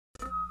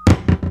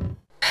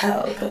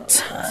Pelpa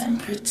time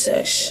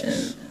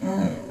protection.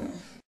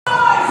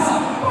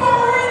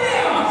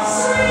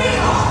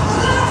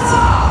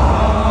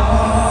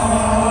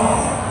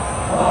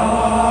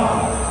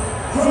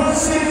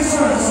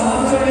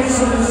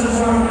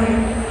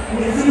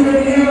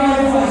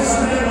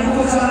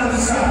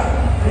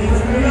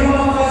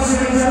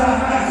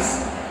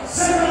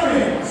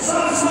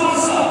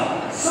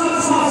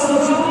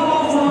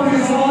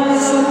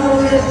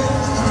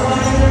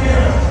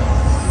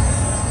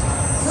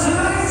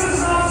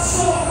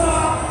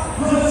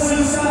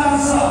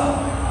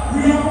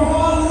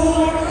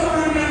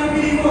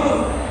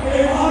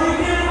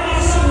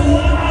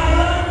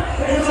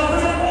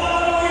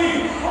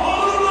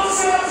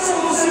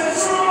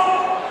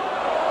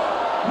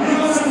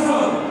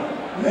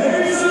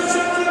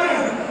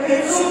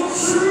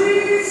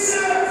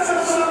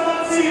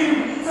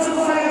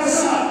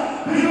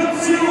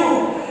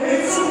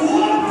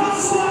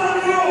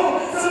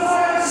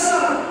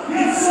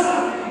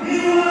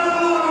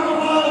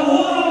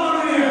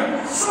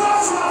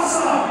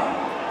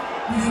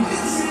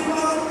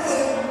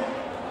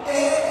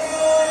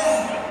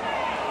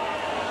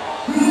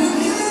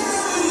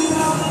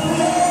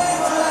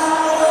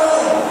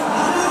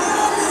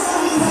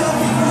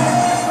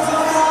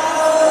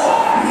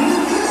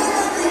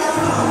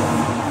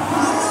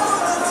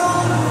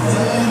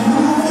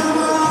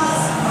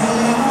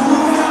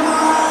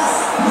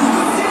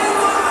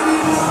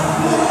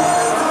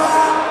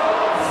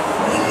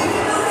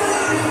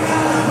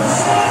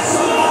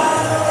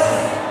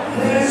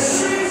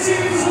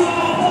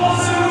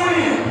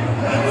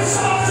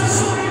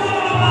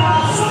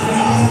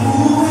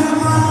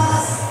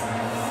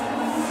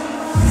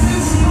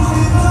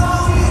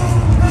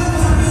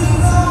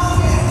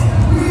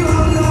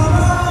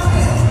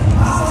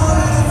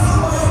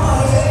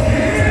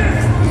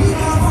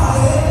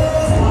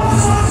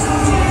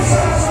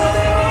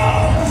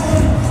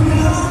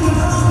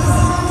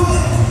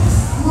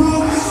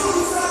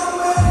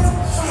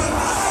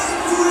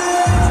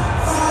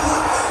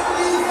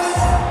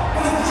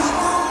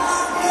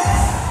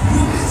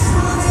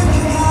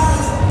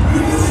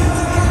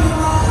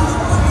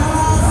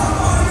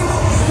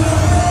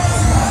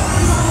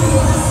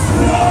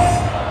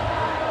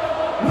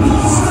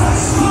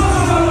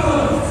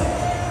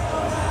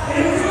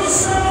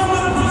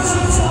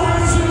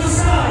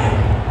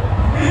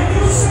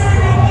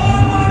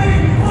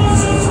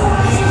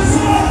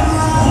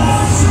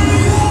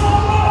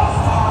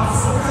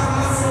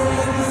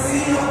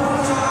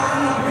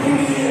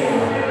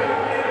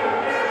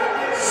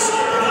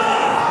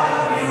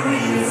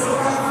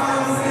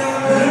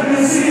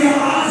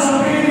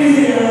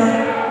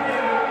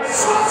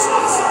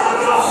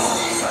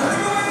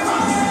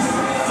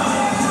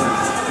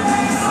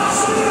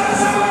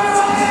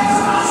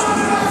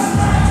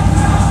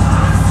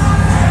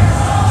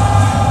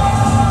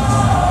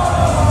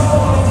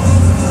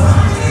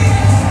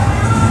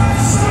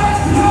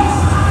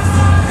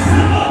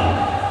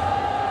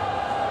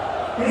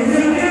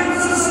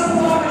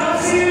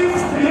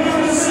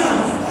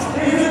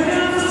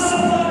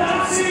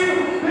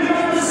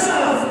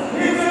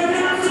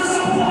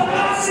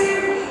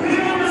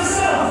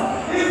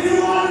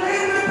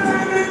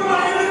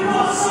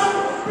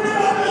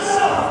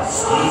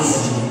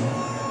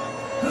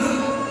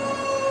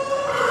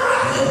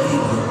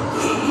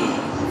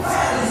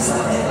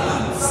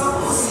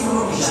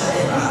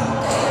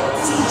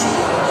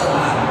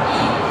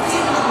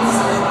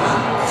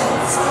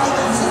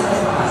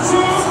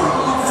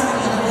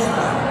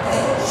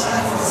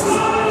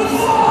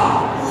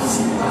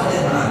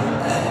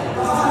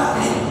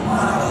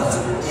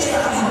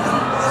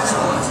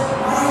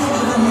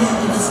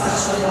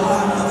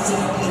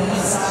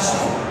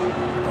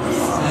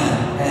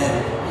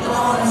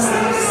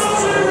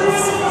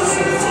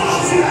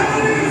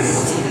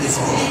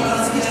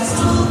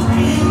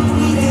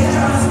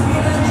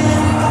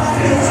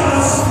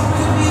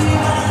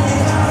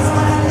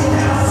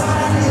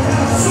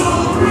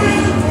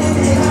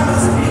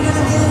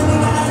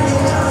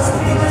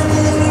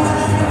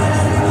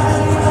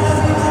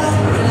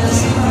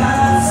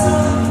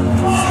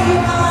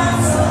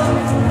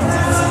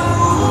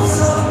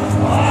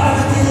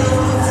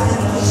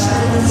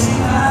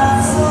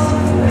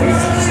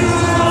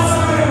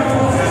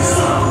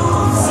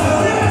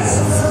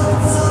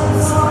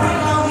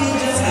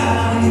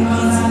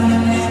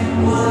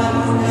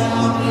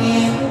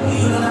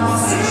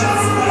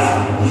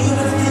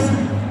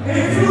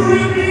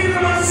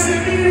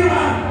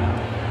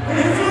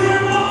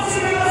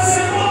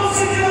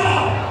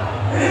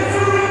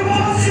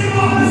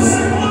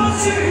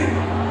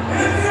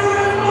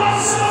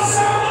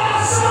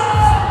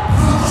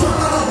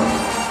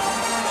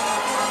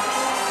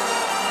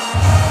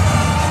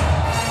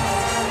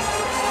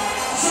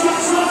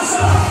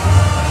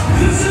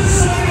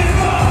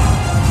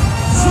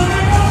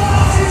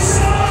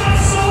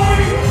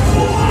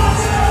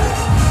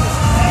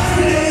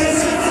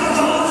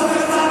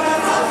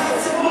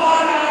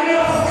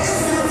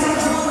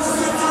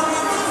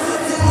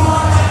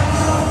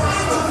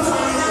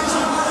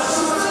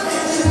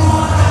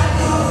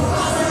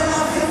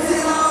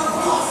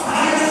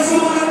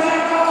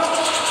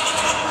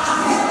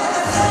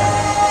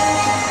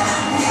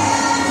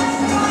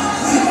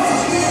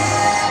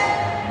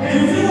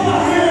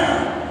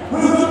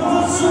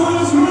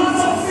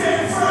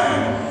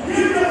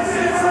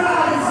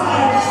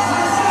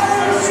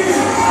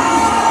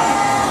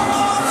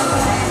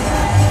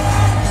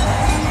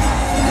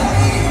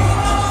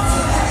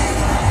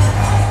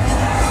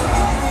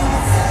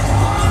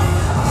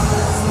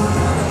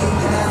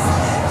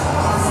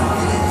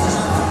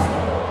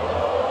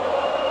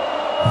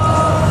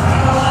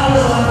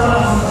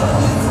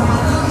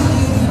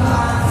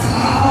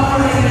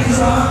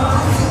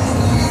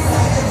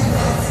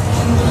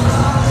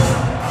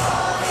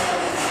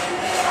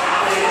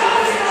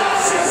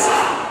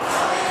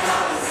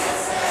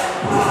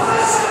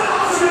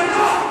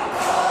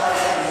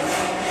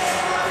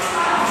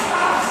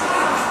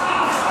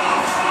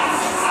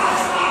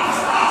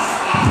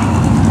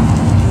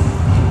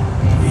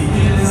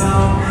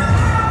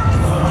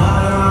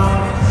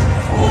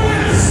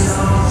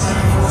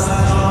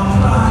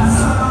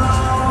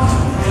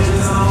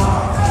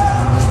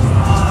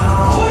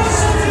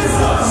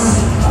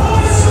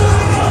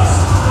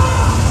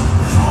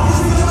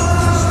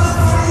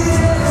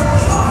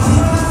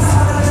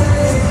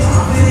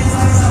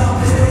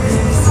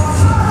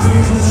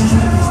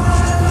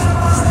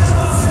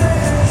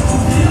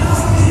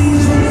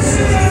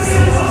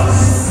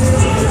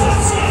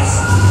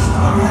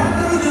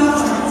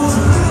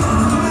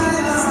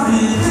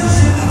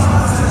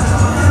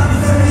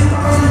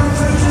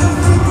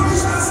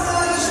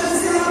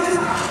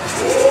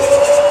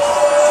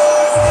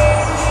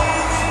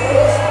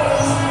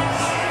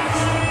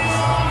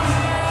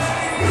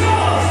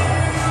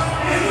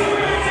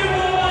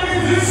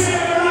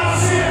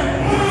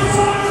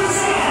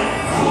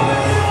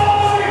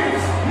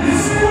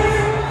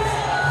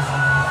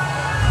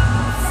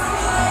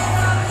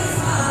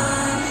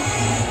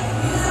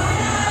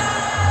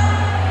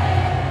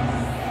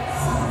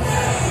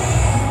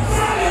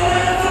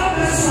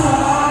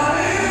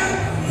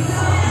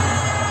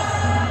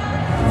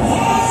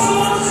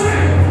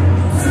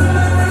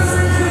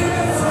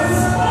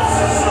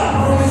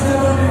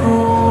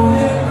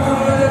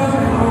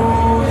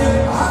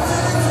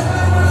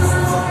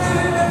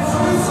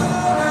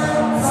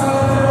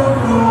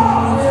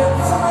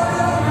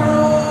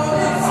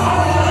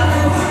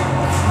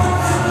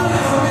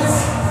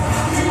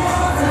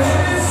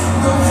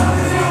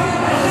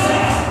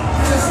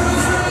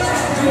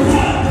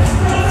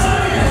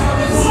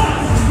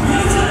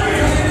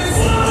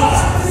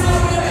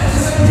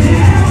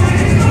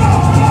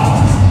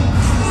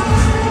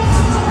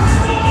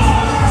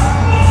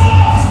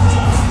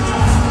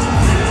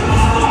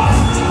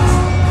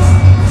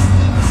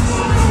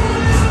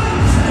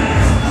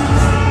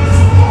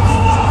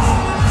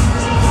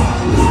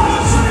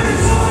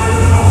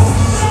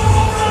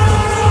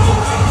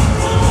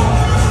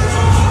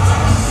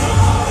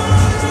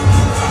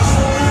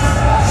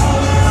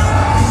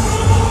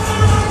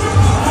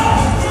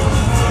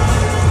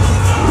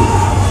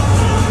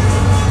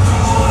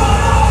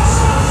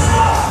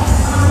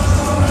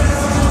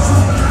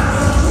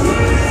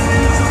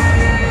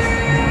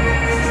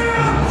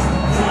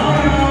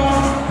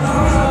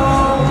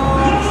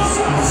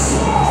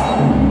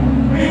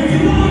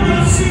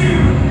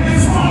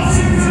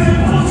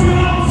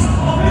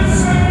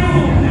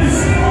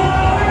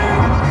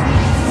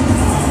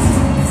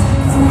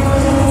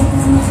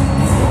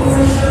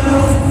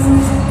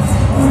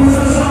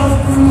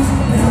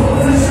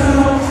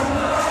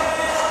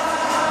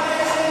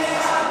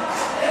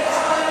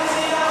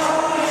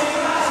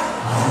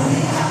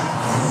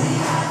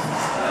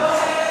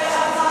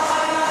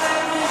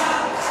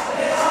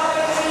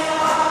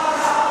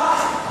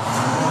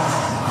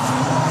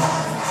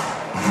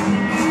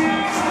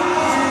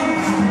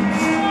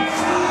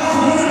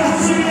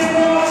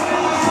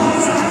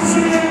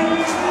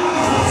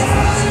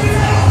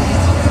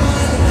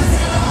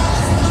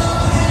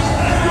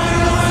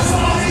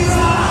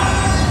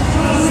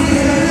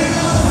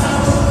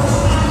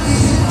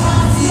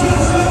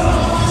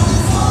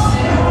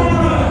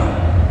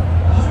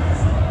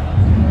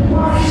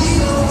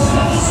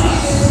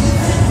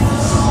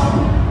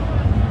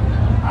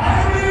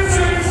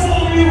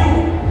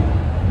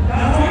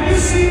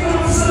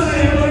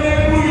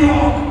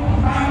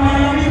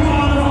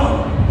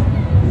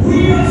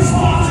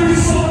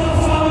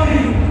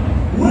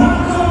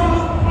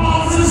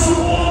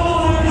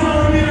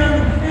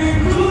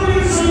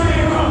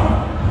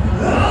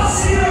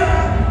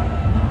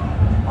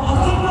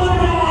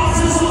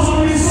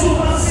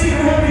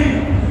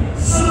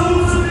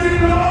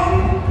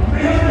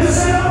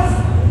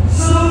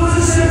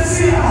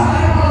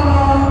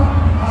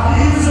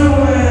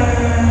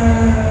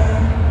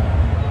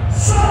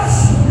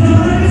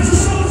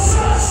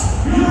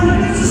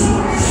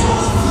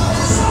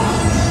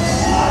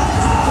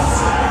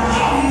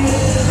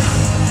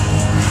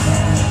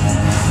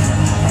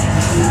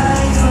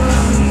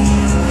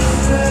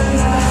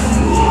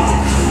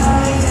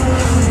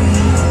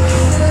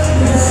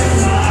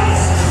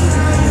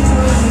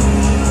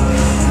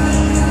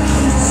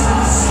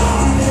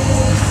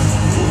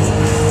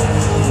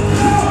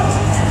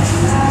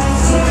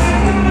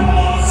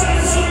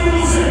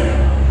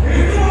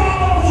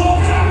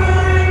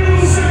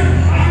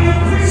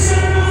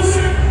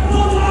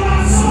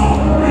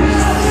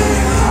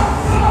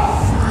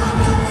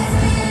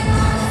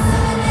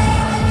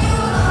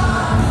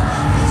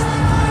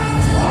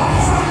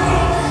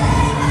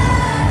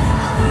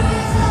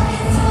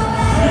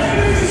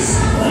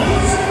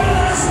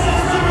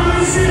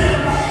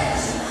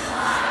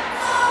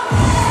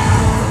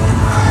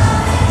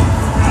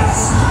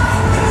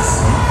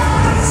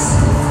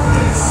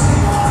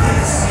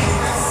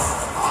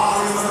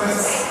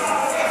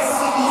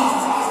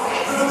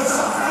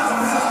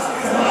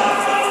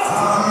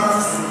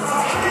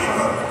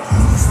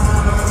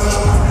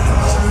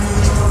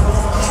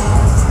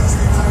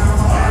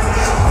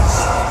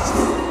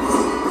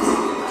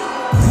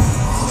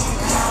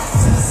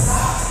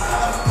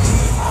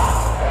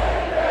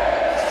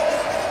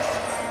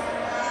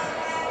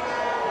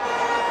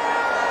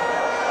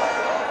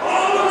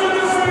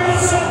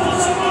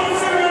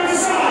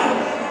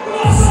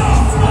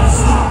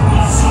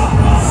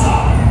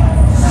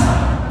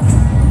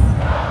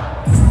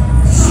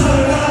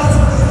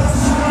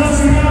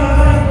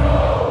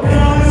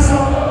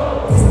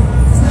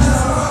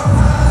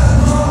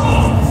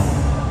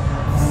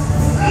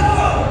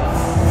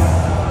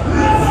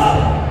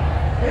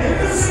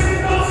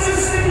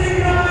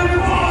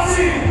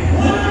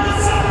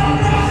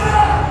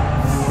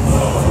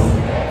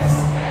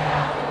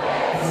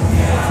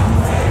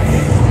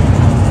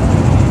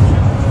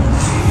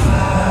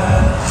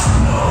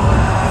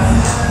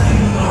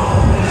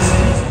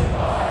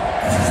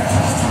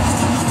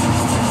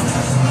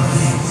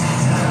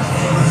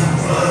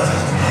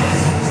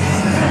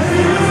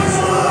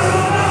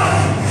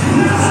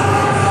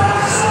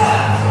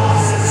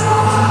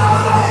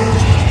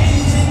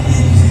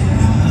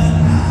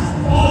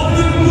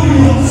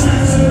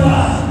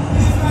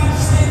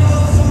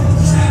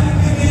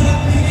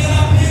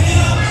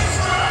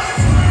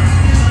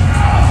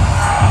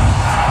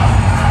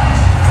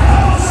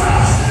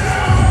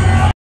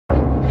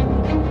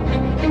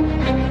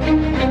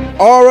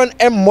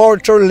 R&M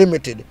Mortuary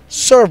Limited.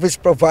 Service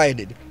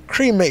provided.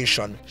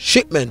 Cremation.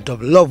 Shipment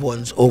of loved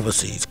ones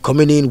overseas.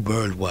 Coming in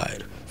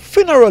worldwide.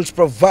 Funerals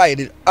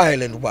provided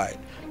island-wide.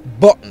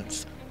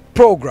 Buttons.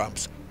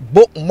 Programs.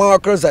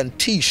 Bookmarkers and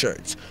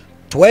t-shirts.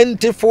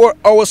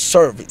 24-hour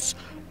service.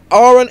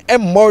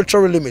 R&M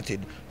Mortuary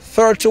Limited.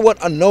 31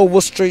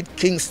 Anova Street,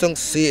 Kingston,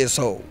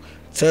 CSO.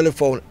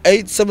 Telephone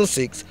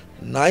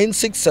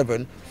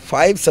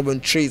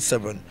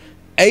 876-967-5737.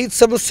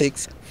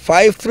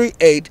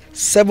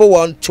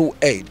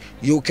 876-538-7128.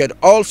 You can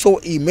also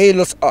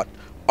email us at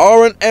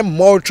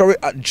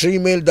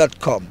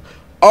rnmmortuary@gmail.com.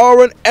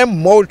 R&M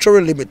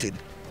Mortuary Limited.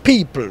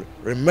 People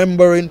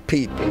remembering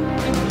people.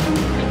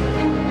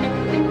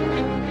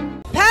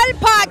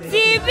 Pelpa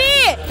TV!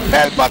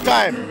 Pelpa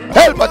time!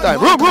 Pelpa time!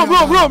 Room!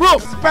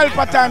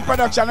 Pelpa time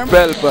production.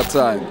 Pelpa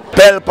time!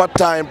 Pelpa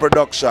time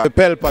production.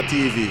 Pelpa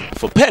TV.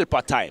 For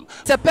Pelpa time.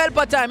 It's a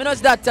Pelpa time, you know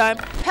it's that time.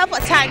 Pelpa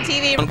time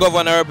TV. I'm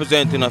governor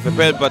representing of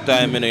Pelpa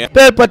time, you know.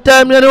 Pelpa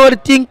time, you know what the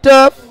thing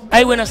tough?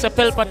 I when I say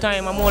Pelpa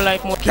time, I'm more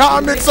like more.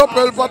 Can't mix up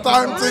Pelpa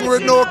time thing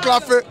with no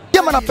coffee.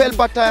 Yeah, man, a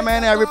Pelpa time,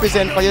 man. I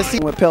represent for you. See,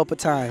 we're Pelpa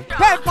time.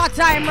 Pelpa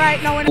time right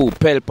now. Oh,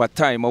 Pelpa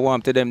time. I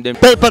want to them.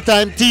 Pelpa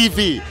time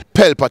TV.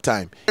 Pelpa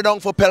time.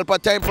 Down for Pelpa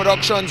time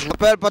productions.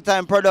 Pelpa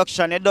time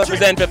production. It does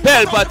Present for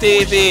Pelpa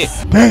TV.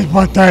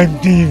 Pelpa time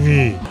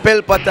TV.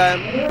 Pelpa time.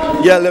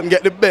 Yeah, let them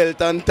get the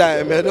belt on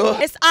time, you know.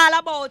 It's all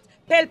about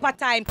Pelpa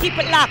time. Keep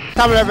it locked.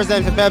 Come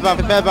represent for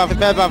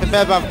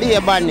Pelpa, be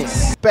a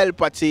badness.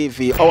 Pelpa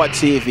TV, our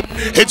TV.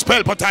 It's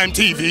Pelpa time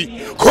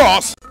TV.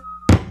 Cross.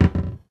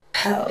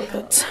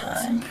 Pelpa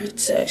time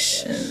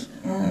protection.